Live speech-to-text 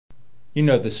You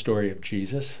know the story of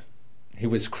Jesus. He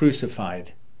was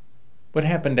crucified. What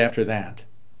happened after that?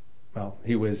 Well,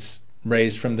 he was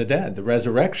raised from the dead, the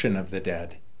resurrection of the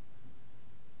dead.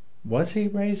 Was he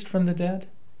raised from the dead?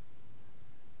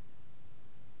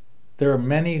 There are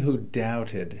many who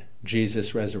doubted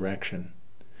Jesus' resurrection.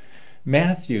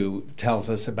 Matthew tells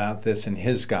us about this in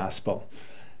his gospel.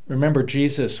 Remember,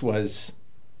 Jesus was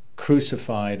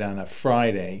crucified on a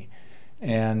Friday,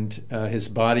 and his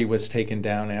body was taken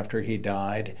down after he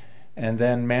died. And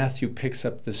then Matthew picks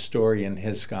up the story in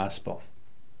his gospel.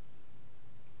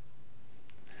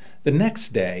 The next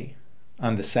day,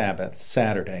 on the Sabbath,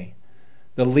 Saturday,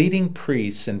 the leading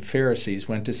priests and Pharisees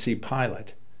went to see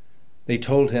Pilate. They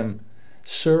told him,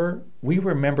 "Sir, we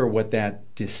remember what that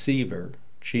deceiver,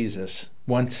 Jesus,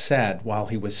 once said while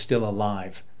he was still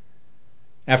alive.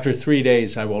 'After 3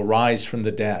 days I will rise from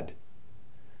the dead.'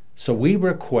 So we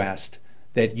request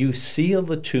that you seal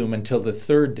the tomb until the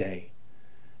 3rd day.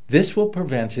 This will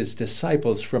prevent his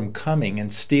disciples from coming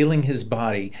and stealing his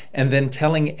body and then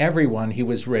telling everyone he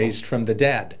was raised from the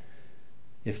dead.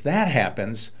 If that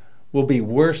happens, we'll be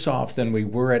worse off than we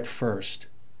were at first."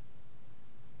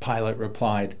 Pilate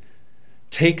replied,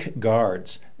 "Take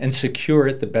guards and secure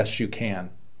it the best you can."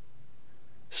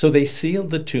 So they sealed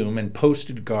the tomb and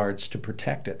posted guards to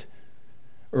protect it.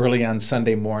 Early on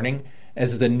Sunday morning,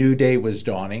 as the new day was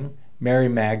dawning, Mary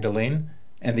Magdalene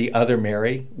and the other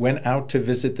Mary went out to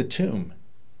visit the tomb.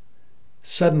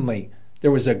 Suddenly, there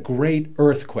was a great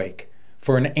earthquake,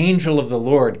 for an angel of the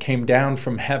Lord came down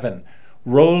from heaven,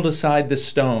 rolled aside the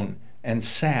stone, and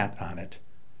sat on it.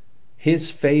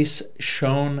 His face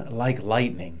shone like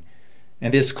lightning,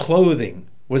 and his clothing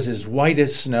was as white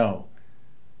as snow.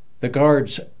 The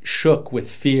guards shook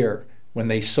with fear when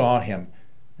they saw him,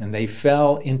 and they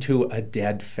fell into a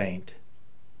dead faint.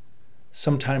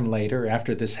 Sometime later,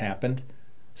 after this happened,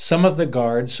 some of the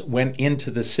guards went into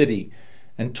the city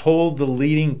and told the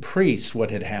leading priests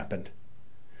what had happened.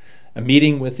 A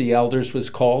meeting with the elders was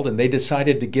called, and they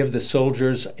decided to give the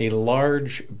soldiers a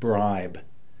large bribe.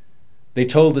 They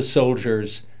told the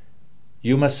soldiers,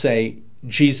 "You must say,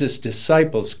 'Jesus'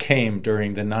 disciples came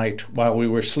during the night while we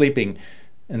were sleeping,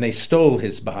 and they stole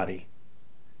his body.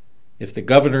 If the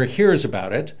governor hears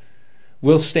about it,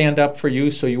 we'll stand up for you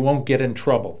so you won't get in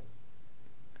trouble.'"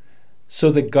 So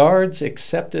the guards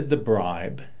accepted the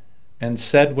bribe and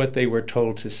said what they were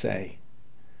told to say.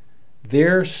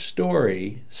 Their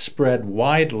story spread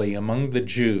widely among the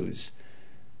Jews,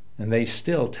 and they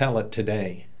still tell it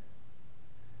today.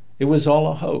 It was all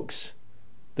a hoax.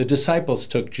 The disciples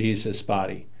took Jesus'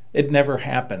 body. It never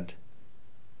happened.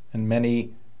 And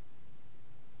many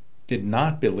did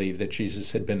not believe that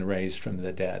Jesus had been raised from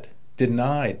the dead,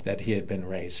 denied that he had been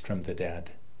raised from the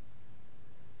dead.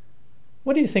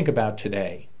 What do you think about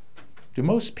today? Do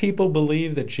most people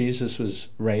believe that Jesus was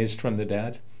raised from the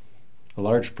dead? A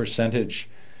large percentage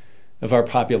of our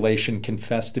population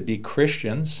confess to be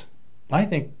Christians. I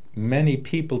think many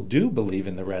people do believe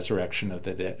in the resurrection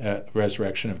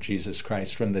of Jesus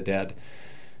Christ from the dead.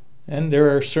 And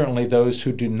there are certainly those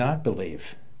who do not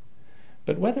believe.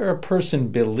 But whether a person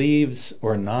believes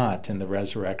or not in the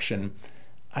resurrection,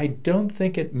 I don't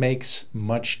think it makes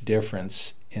much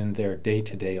difference in their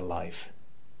day-to-day life.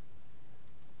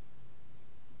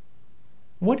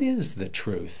 What is the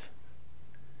truth?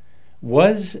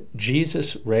 Was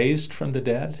Jesus raised from the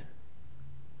dead,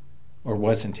 or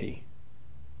wasn't he?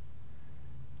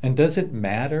 And does it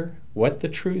matter what the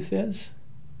truth is?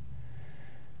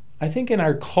 I think in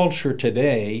our culture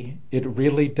today, it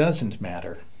really doesn't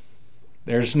matter.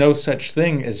 There's no such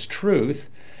thing as truth,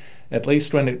 at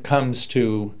least when it comes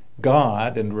to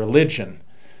God and religion.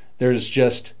 There's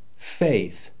just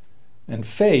faith, and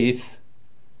faith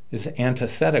is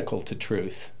antithetical to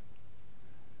truth.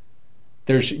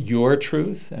 There's your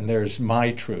truth and there's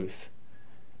my truth.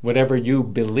 Whatever you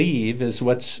believe is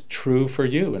what's true for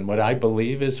you, and what I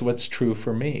believe is what's true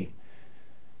for me.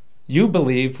 You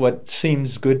believe what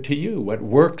seems good to you, what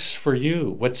works for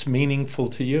you, what's meaningful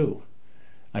to you.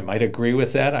 I might agree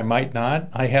with that, I might not.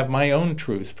 I have my own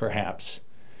truth, perhaps.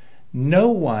 No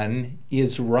one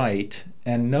is right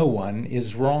and no one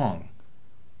is wrong.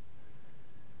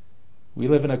 We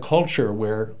live in a culture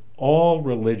where all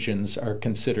religions are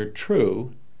considered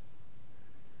true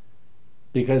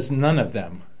because none of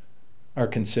them are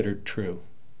considered true.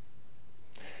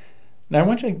 Now, I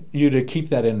want you to keep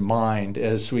that in mind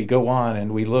as we go on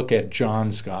and we look at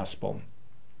John's Gospel.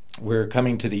 We're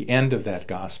coming to the end of that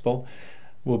Gospel.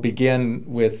 We'll begin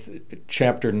with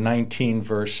chapter 19,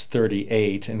 verse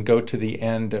 38, and go to the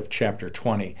end of chapter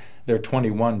 20. There are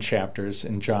 21 chapters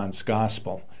in John's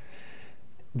Gospel.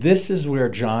 This is where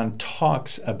John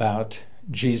talks about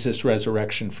Jesus'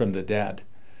 resurrection from the dead.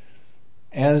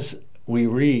 As we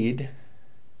read,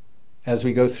 as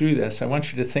we go through this, I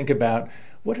want you to think about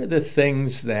what are the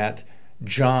things that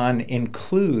John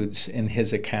includes in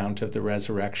his account of the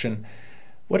resurrection.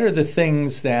 What are the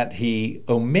things that he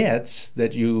omits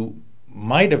that you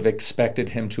might have expected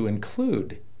him to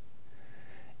include?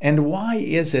 And why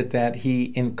is it that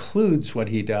he includes what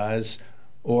he does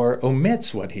or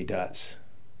omits what he does?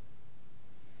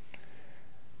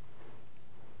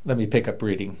 Let me pick up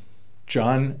reading.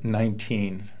 John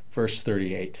 19, verse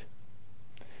 38.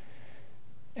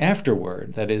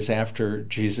 Afterward, that is, after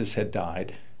Jesus had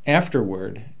died,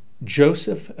 afterward,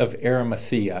 Joseph of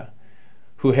Arimathea,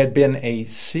 who had been a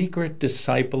secret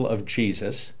disciple of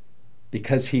Jesus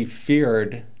because he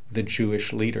feared the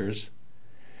Jewish leaders,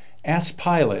 asked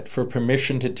Pilate for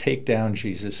permission to take down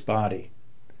Jesus' body.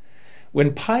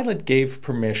 When Pilate gave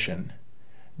permission,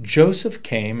 Joseph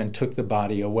came and took the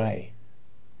body away.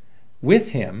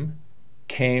 With him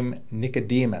came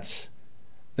Nicodemus,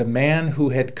 the man who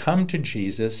had come to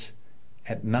Jesus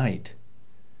at night.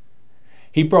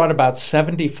 He brought about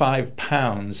 75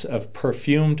 pounds of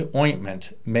perfumed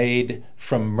ointment made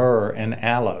from myrrh and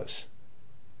aloes.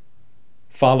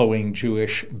 Following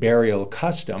Jewish burial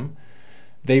custom,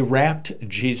 they wrapped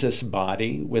Jesus'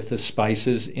 body with the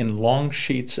spices in long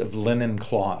sheets of linen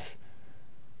cloth.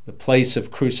 The place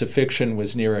of crucifixion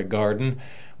was near a garden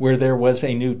where there was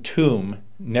a new tomb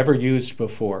never used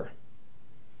before.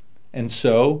 And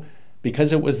so,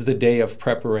 because it was the day of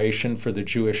preparation for the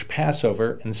Jewish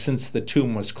Passover, and since the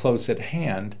tomb was close at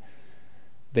hand,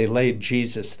 they laid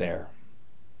Jesus there.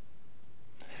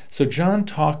 So John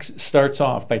starts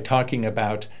off by talking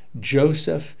about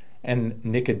Joseph and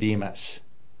Nicodemus.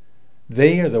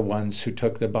 They are the ones who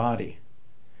took the body.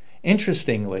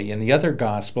 Interestingly, in the other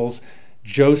Gospels,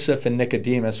 Joseph and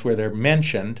Nicodemus, where they're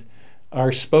mentioned,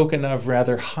 are spoken of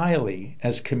rather highly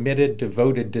as committed,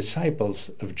 devoted disciples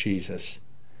of Jesus.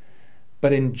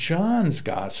 But in John's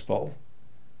Gospel,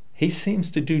 he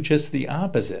seems to do just the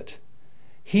opposite.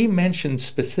 He mentions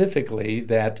specifically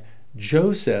that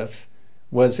Joseph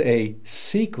was a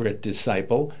secret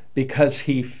disciple because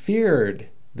he feared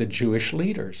the Jewish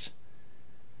leaders.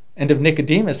 And of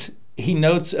Nicodemus, he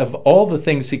notes, of all the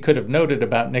things he could have noted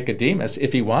about Nicodemus,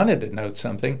 if he wanted to note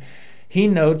something, he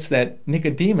notes that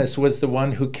Nicodemus was the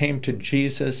one who came to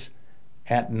Jesus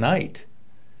at night,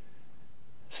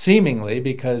 seemingly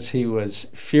because he was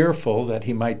fearful that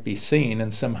he might be seen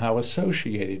and somehow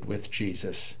associated with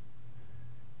Jesus.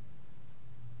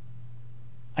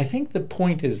 I think the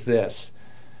point is this.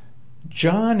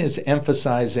 John is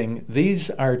emphasizing these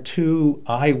are two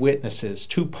eyewitnesses,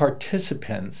 two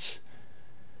participants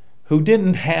who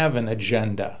didn't have an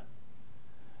agenda,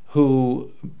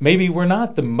 who maybe were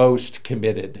not the most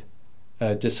committed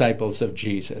disciples of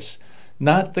Jesus,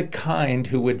 not the kind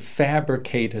who would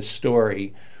fabricate a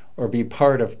story or be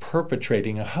part of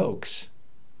perpetrating a hoax.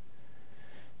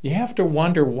 You have to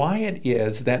wonder why it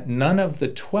is that none of the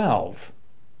 12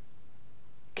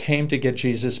 came to get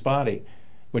Jesus' body.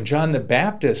 When John the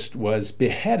Baptist was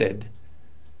beheaded,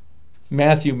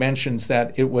 Matthew mentions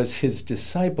that it was his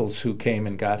disciples who came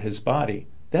and got his body.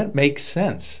 That makes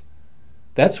sense.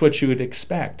 That's what you would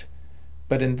expect.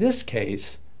 But in this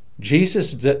case,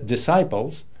 Jesus'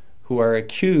 disciples, who are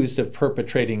accused of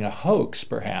perpetrating a hoax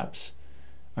perhaps,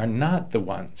 are not the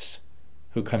ones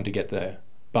who come to get the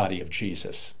body of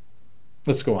Jesus.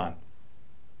 Let's go on.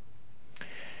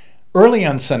 Early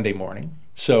on Sunday morning,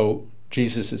 so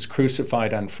Jesus is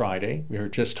crucified on Friday. We were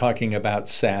just talking about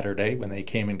Saturday when they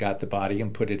came and got the body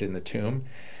and put it in the tomb.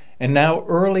 And now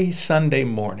early Sunday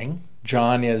morning,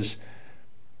 John is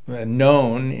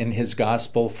known in his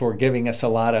gospel for giving us a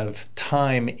lot of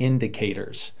time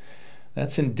indicators.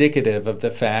 That's indicative of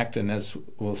the fact, and as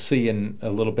we'll see in a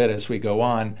little bit as we go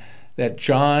on, that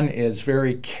John is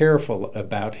very careful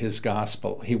about his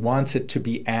gospel. He wants it to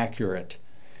be accurate.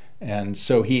 And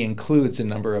so he includes a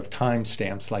number of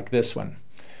timestamps like this one.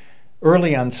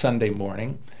 Early on Sunday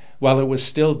morning, while it was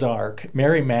still dark,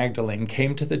 Mary Magdalene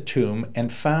came to the tomb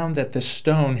and found that the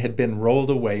stone had been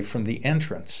rolled away from the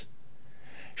entrance.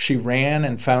 She ran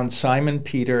and found Simon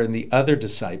Peter and the other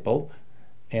disciple,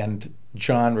 and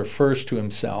John refers to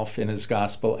himself in his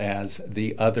gospel as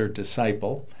the other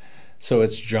disciple. So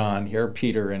it's John here,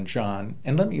 Peter and John.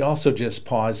 And let me also just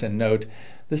pause and note,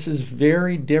 this is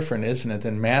very different, isn't it,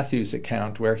 than Matthew's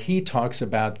account, where he talks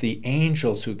about the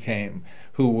angels who came,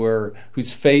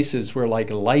 whose faces were like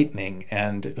lightning,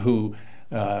 and who,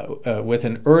 with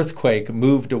an earthquake,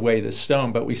 moved away the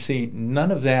stone. But we see none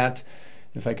of that,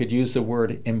 if I could use the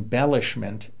word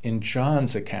embellishment, in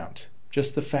John's account,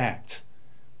 just the facts.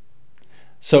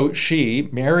 So she,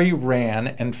 Mary, ran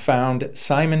and found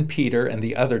Simon Peter and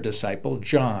the other disciple,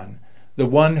 John, the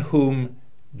one whom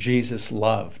Jesus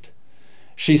loved.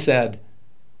 She said,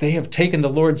 "They have taken the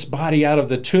Lord's body out of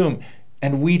the tomb,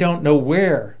 and we don't know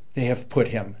where they have put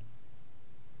him."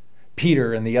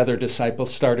 Peter and the other disciple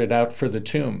started out for the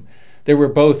tomb. They were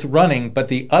both running, but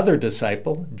the other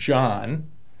disciple, John,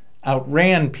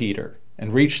 outran Peter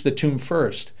and reached the tomb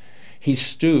first. He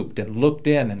stooped and looked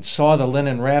in and saw the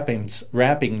linen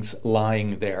wrappings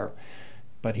lying there,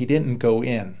 but he didn't go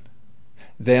in.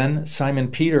 Then Simon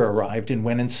Peter arrived and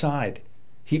went inside.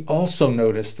 He also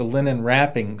noticed the linen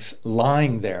wrappings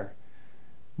lying there,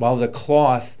 while the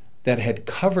cloth that had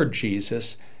covered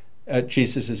Jesus's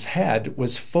head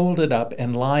was folded up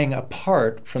and lying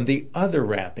apart from the other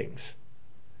wrappings.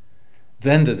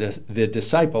 Then the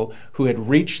disciple who had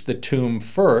reached the tomb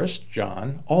first,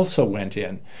 John, also went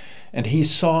in, and he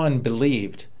saw and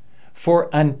believed. For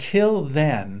until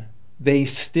then, they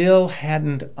still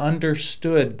hadn't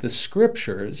understood the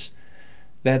scriptures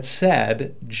that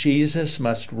said Jesus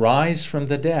must rise from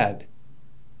the dead.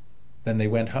 Then they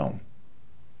went home.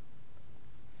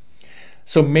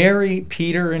 So Mary,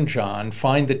 Peter, and John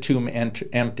find the tomb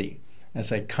empty.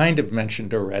 As I kind of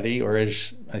mentioned already, or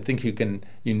as I think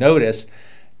you notice,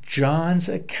 John's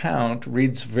account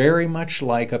reads very much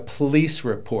like a police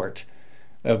report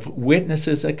of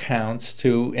witnesses' accounts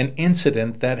to an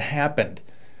incident that happened.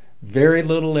 Very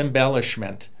little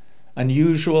embellishment,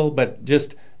 unusual, but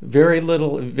just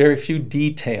very few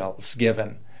details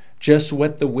given, just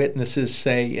what the witnesses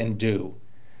say and do.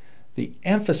 The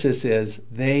emphasis is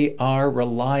they are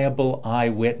reliable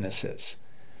eyewitnesses.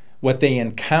 What they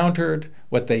encountered,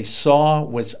 what they saw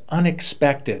was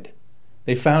unexpected.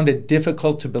 They found it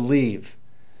difficult to believe.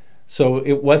 So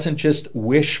it wasn't just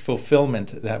wish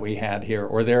fulfillment that we had here,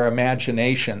 or their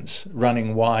imaginations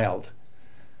running wild.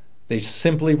 They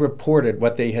simply reported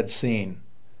what they had seen.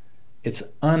 It's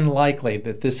unlikely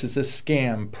that this is a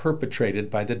scam perpetrated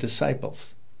by the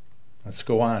disciples. Let's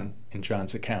go on in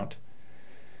John's account.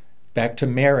 Back to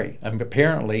Mary.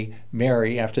 Apparently,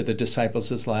 Mary, after the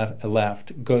disciples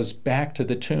left, goes back to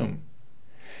the tomb.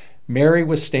 Mary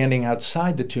was standing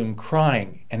outside the tomb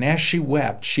crying, and as she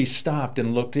wept, she stopped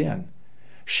and looked in.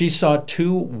 She saw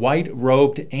two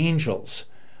white-robed angels,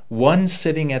 one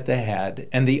sitting at the head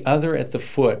and the other at the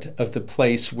foot of the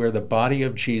place where the body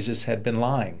of Jesus had been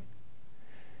lying.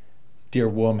 "Dear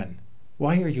woman,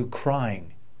 why are you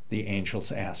crying?" the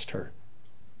angels asked her.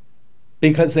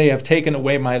 "Because they have taken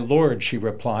away my Lord," she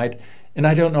replied, "and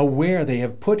I don't know where they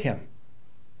have put him."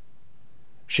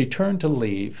 She turned to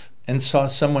leave and saw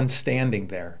someone standing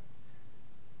there.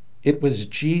 It was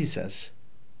Jesus,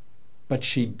 but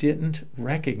she didn't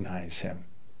recognize him.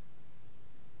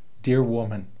 "Dear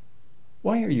woman,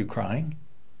 why are you crying?"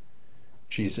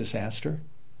 Jesus asked her.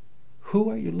 "Who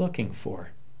are you looking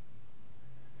for?"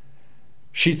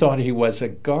 She thought he was a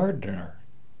gardener.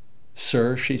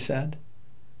 "Sir," she said,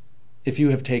 "if you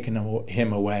have taken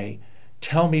him away,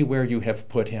 tell me where you have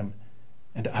put him,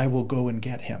 and I will go and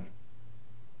get him."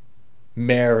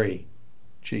 "Mary,"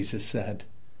 Jesus said.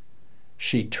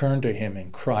 She turned to him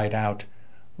and cried out,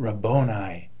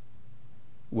 "Rabboni,"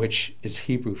 which is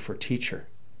Hebrew for teacher.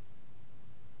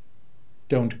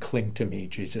 "Don't cling to me,"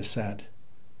 Jesus said,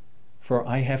 "for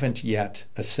I haven't yet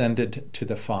ascended to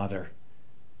the Father.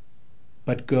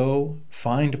 But go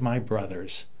find my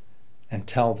brothers and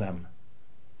tell them,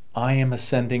 I am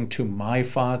ascending to my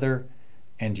Father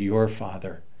and your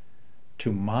Father,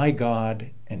 to my God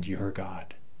and your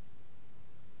God."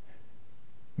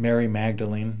 Mary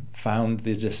Magdalene found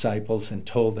the disciples and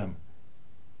told them,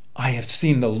 "I have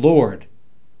seen the Lord."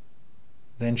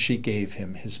 Then she gave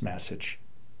him his message.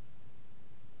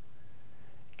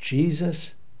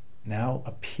 Jesus now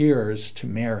appears to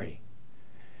Mary.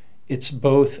 It's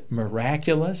both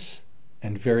miraculous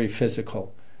and very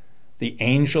physical. The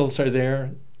angels are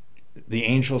there. The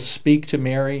angels speak to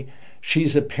Mary.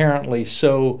 She's apparently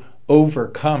so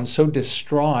overcome, so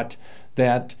distraught,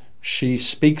 that she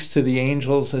speaks to the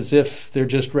angels as if they're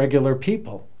just regular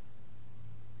people.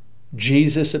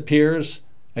 Jesus appears.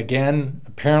 Again,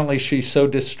 apparently she's so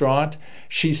distraught.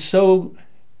 She's so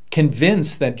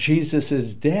convinced that Jesus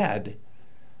is dead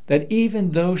that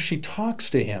even though she talks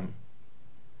to him,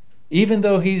 even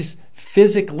though he's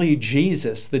physically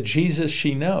Jesus, the Jesus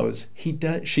she knows,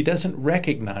 she doesn't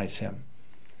recognize him.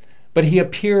 But he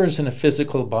appears in a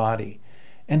physical body.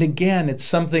 And again, it's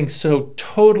something so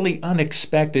totally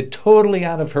unexpected, totally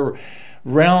out of her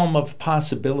realm of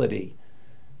possibility,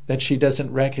 that she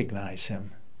doesn't recognize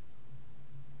him.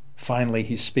 Finally,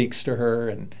 he speaks to her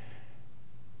in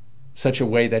such a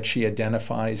way that she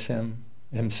identifies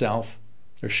himself.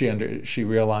 or she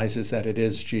realizes that it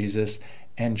is Jesus,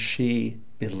 and she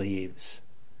believes.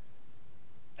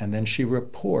 And then she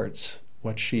reports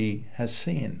what she has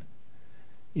seen,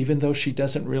 even though she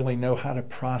doesn't really know how to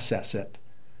process it,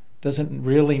 doesn't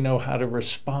really know how to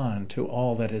respond to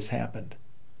all that has happened.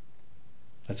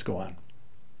 Let's go on.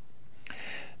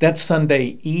 That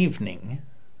Sunday evening,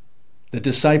 the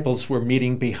disciples were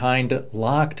meeting behind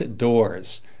locked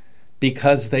doors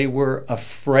because they were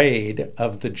afraid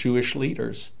of the Jewish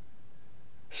leaders.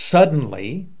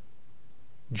 Suddenly,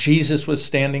 Jesus was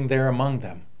standing there among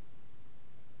them.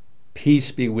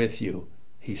 "Peace be with you,"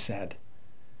 he said.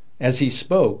 As he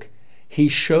spoke, he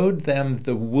showed them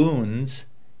the wounds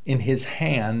in his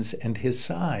hands and his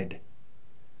side.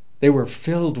 They were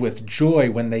filled with joy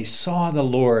when they saw the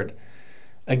Lord.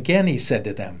 Again he said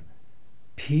to them,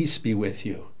 "Peace be with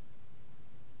you.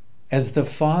 As the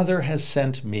Father has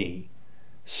sent me,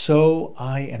 so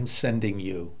I am sending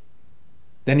you."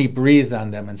 Then he breathed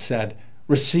on them and said,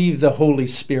 "Receive the Holy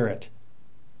Spirit.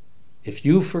 If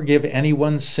you forgive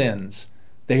anyone's sins,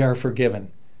 they are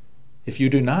forgiven. If you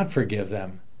do not forgive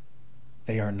them,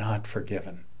 they are not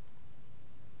forgiven."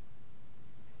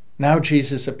 Now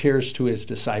Jesus appears to his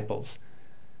disciples.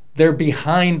 They're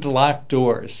behind locked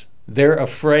doors. They're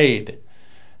afraid.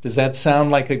 Does that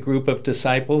sound like a group of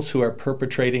disciples who are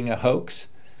perpetrating a hoax?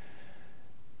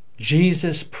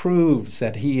 Jesus proves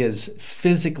that he is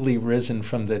physically risen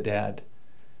from the dead.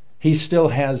 He still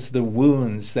has the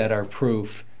wounds that are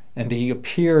proof, and he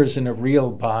appears in a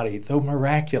real body, though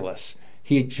miraculous.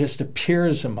 He just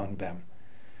appears among them.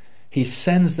 He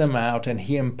sends them out and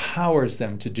he empowers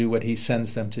them to do what he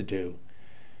sends them to do.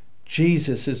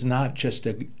 Jesus is not just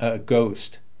a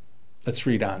ghost. Let's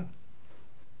read on.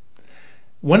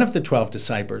 One of the 12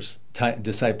 disciples,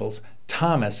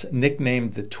 Thomas,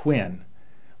 nicknamed the Twin,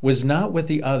 was not with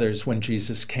the others when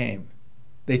Jesus came.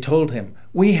 They told him,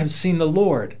 "We have seen the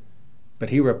Lord." But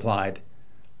he replied,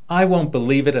 "I won't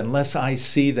believe it unless I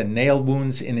see the nail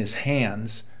wounds in his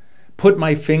hands, put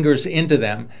my fingers into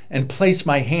them, and place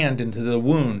my hand into the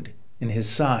wound in his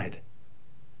side."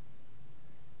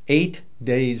 8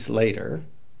 days later,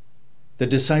 the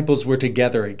disciples were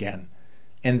together again,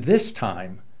 and this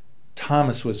time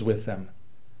Thomas was with them.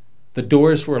 The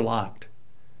doors were locked,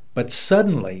 but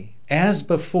suddenly, as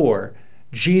before,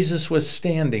 Jesus was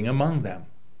standing among them.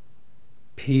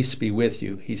 "Peace be with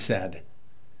you," he said.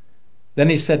 Then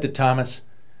he said to Thomas,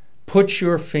 "Put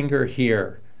your finger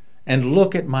here and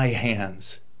look at my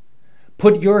hands.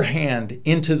 Put your hand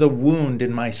into the wound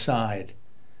in my side.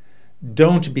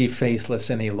 Don't be faithless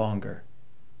any longer.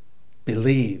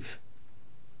 Believe."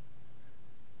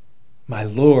 "My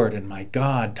Lord and my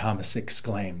God," Thomas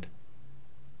exclaimed.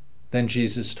 Then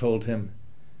Jesus told him,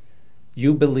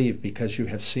 "You believe because you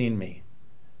have seen me.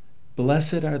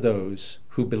 Blessed are those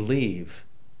who believe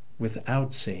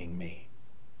without seeing me."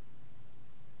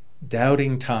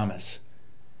 Doubting Thomas,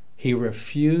 he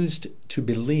refused to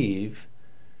believe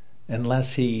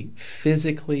unless he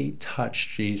physically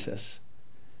touched Jesus.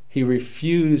 He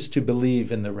refused to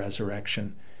believe in the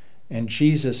resurrection. And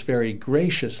Jesus very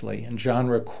graciously, and John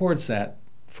records that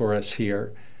for us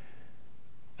here,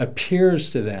 appears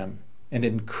to them and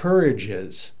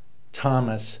encourages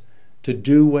Thomas to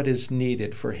do what is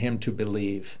needed for him to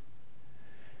believe.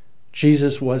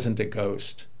 Jesus wasn't a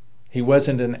ghost. He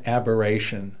wasn't an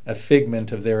aberration, a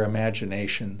figment of their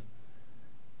imagination.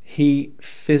 He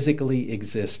physically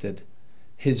existed.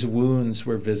 His wounds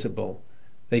were visible.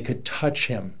 They could touch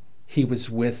him. He was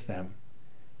with them.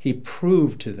 He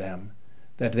proved to them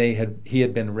that he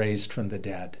had been raised from the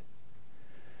dead.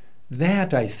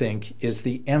 That, I think, is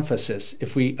the emphasis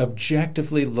if we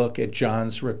objectively look at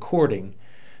John's recording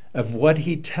of what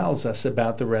he tells us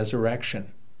about the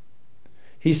resurrection.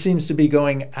 He seems to be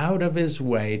going out of his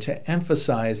way to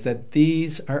emphasize that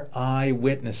these are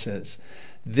eyewitnesses.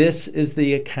 This is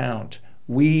the account.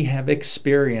 We have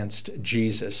experienced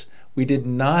Jesus. We did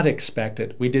not expect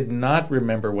it. We did not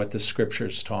remember what the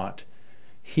scriptures taught.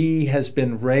 He has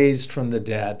been raised from the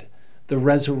dead. The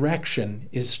resurrection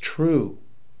is true.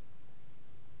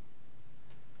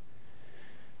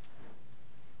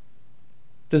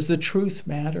 Does the truth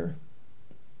matter?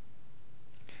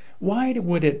 Why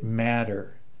would it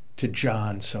matter to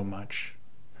John so much?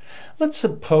 Let's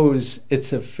suppose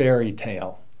it's a fairy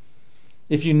tale.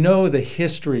 If you know the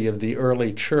history of the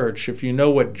early church, if you know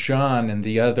what John and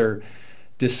the other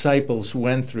disciples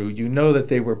went through, you know that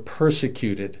they were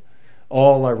persecuted.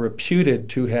 All are reputed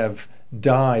to have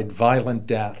died violent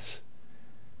deaths.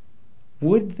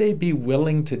 Would they be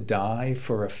willing to die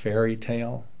for a fairy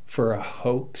tale, for a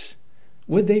hoax?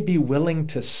 Would they be willing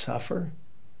to suffer?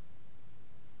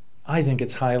 I think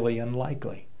it's highly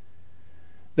unlikely.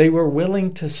 They were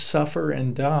willing to suffer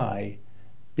and die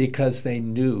because they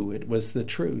knew it was the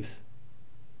truth.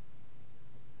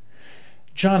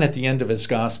 John, at the end of his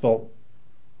gospel,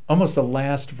 almost the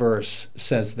last verse,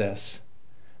 says this: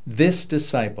 "This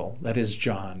disciple," that is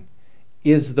John,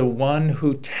 "is the one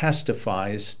who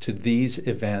testifies to these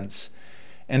events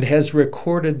and has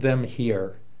recorded them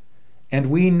here. And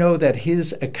we know that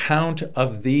his account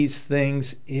of these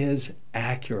things is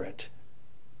accurate."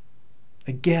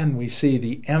 Again, we see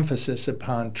the emphasis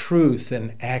upon truth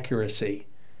and accuracy.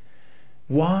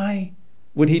 Why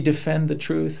would he defend the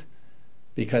truth?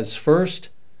 Because first,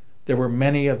 there were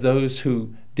many of those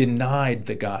who denied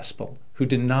the gospel, who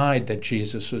denied that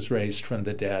Jesus was raised from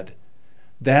the dead.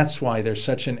 That's why there's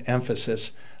such an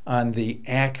emphasis on the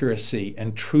accuracy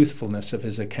and truthfulness of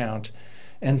his account.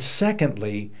 And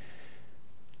secondly,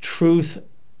 truth,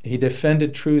 he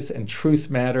defended truth, and truth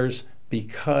matters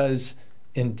because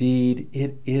indeed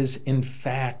it is in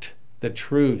fact the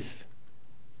truth.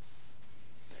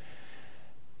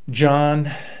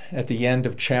 John, at the end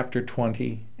of chapter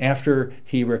 20, after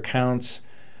he recounts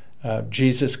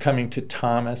Jesus coming to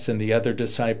Thomas and the other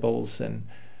disciples, and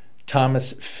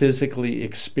Thomas physically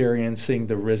experiencing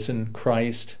the risen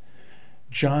Christ,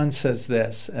 John says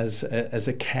this as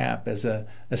a cap, as a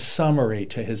summary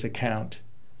to his account.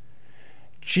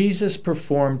 Jesus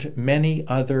performed many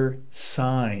other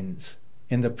signs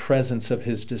in the presence of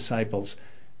his disciples,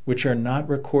 which are not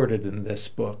recorded in this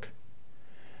book.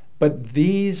 But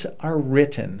these are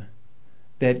written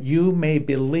that you may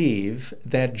believe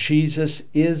that Jesus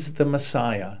is the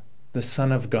Messiah, the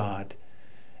Son of God,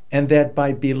 and that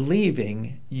by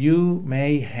believing you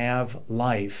may have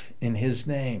life in his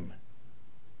name.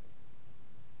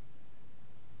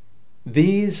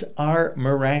 These are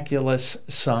miraculous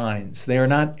signs. They are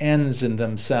not ends in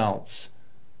themselves.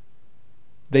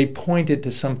 They pointed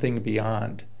to something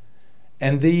beyond.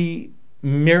 And the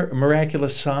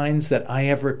miraculous signs that I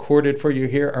have recorded for you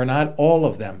here are not all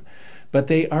of them, but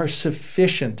they are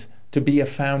sufficient to be a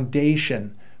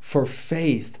foundation for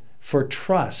faith, for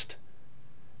trust,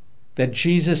 that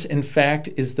Jesus, in fact,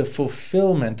 is the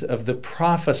fulfillment of the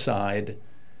prophesied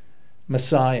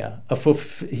Messiah.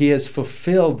 He has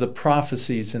fulfilled the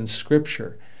prophecies in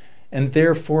Scripture, and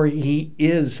therefore he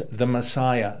is the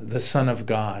Messiah, the Son of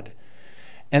God.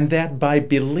 And that by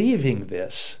believing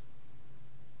this,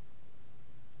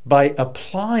 by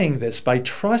applying this, by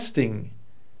trusting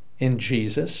in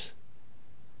Jesus,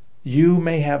 you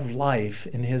may have life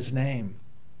in his name.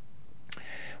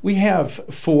 We have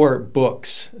 4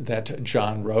 books that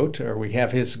John wrote, or we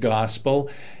have his gospel,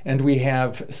 and we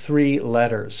have 3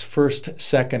 letters, 1st,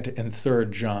 2nd, and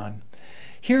 3rd John.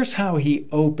 Here's how he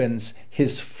opens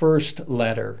his first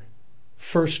letter,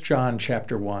 1 John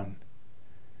chapter 1.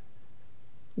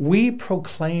 "We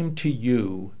proclaim to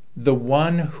you the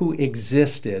one who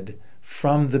existed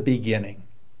from the beginning,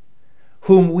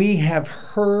 whom we have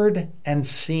heard and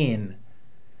seen.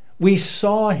 We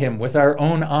saw him with our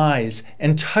own eyes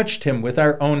and touched him with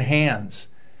our own hands.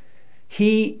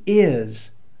 He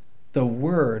is the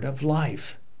word of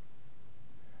life.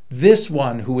 This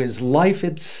one who is life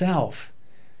itself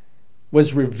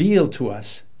was revealed to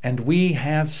us, and we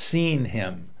have seen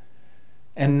him.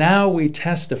 And now we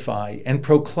testify and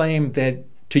proclaim that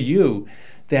to you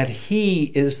that he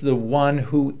is the one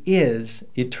who is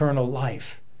eternal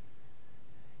life.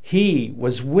 He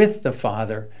was with the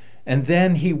Father, and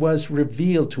then he was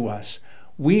revealed to us.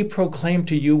 We proclaim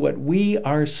to you what we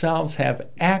ourselves have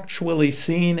actually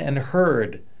seen and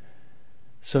heard,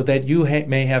 so that you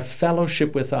may have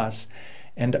fellowship with us.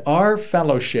 And our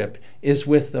fellowship is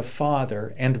with the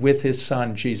Father and with his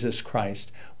Son, Jesus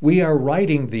Christ. We are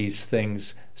writing these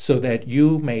things so that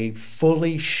you may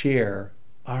fully share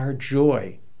our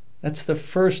joy." That's the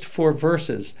first 4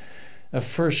 verses of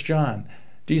 1 John.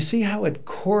 Do you see how it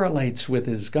correlates with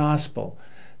his gospel?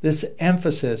 This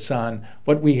emphasis on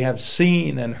what we have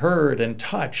seen and heard and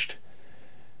touched.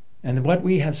 And what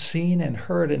we have seen and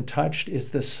heard and touched is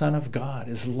the Son of God,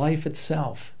 is life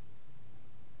itself.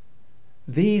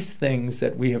 These things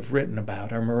that we have written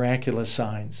about are miraculous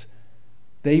signs.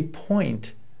 They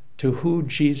point to who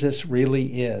Jesus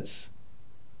really is.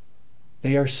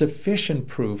 They are sufficient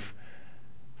proof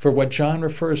for what John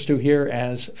refers to here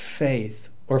as faith,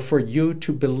 or for you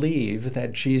to believe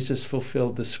that Jesus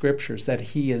fulfilled the Scriptures, that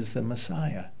he is the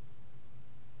Messiah.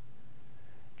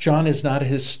 John is not a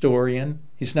historian.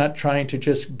 He's not trying to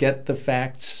just get the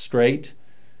facts straight,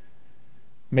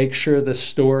 make sure the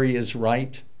story is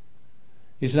right.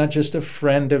 He's not just a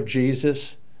friend of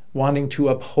Jesus wanting to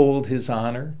uphold his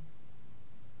honor.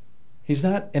 He's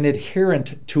not an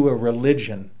adherent to a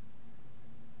religion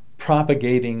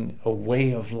propagating a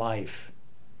way of life.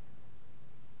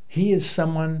 He is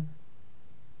someone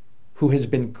who has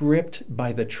been gripped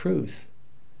by the truth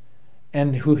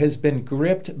and who has been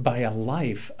gripped by a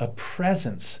life, a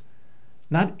presence,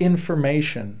 not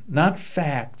information, not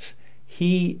facts.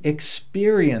 He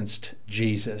experienced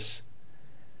Jesus,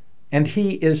 and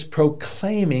he is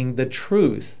proclaiming the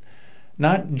truth,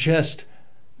 not just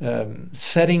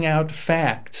setting out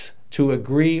facts to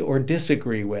agree or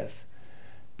disagree with,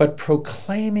 but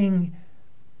proclaiming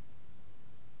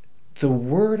the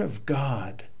Word of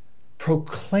God,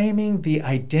 proclaiming the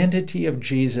identity of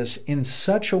Jesus in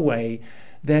such a way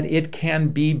that it can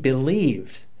be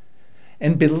believed.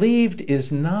 And believed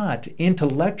is not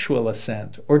intellectual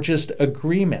assent or just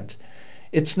agreement.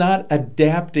 It's not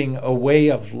adapting a way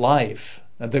of life,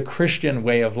 the Christian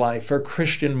way of life or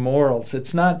Christian morals.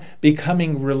 It's not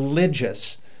becoming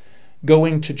religious,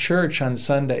 going to church on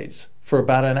Sundays for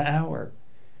about an hour.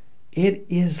 It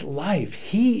is life.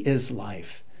 He is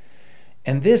life.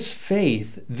 And this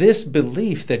faith, this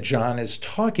belief that John is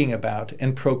talking about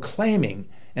and proclaiming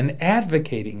and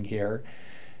advocating here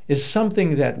is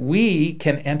something that we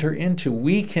can enter into,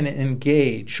 we can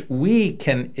engage, we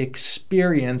can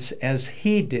experience as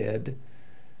he did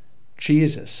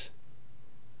Jesus.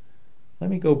 Let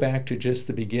me go back to just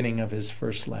the beginning of his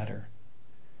first letter.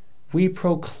 We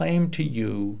proclaim to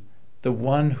you the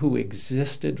one who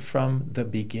existed from the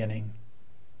beginning.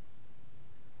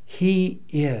 He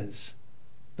is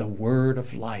the Word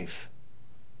of life.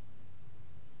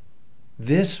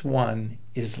 This one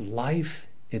is life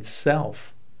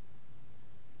itself.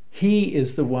 He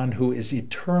is the one who is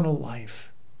eternal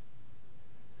life.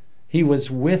 He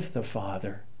was with the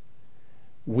Father.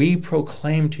 We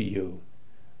proclaim to you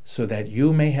so that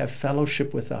you may have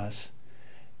fellowship with us,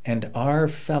 and our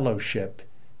fellowship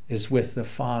is with the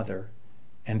Father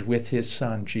and with his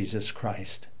Son, Jesus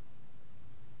Christ,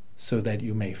 so that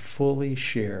you may fully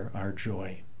share our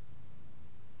joy.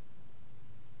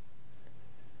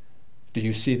 Do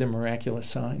you see the miraculous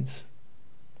signs?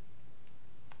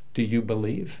 Do you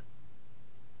believe?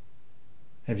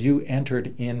 Have you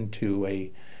entered into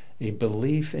a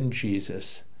belief in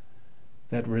Jesus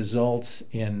that results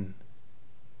in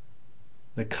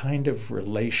the kind of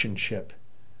relationship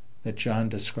that John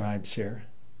describes here?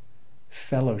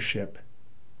 Fellowship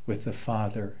with the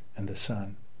Father and the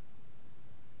Son.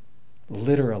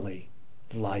 Literally,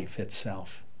 life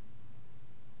itself.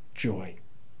 Joy.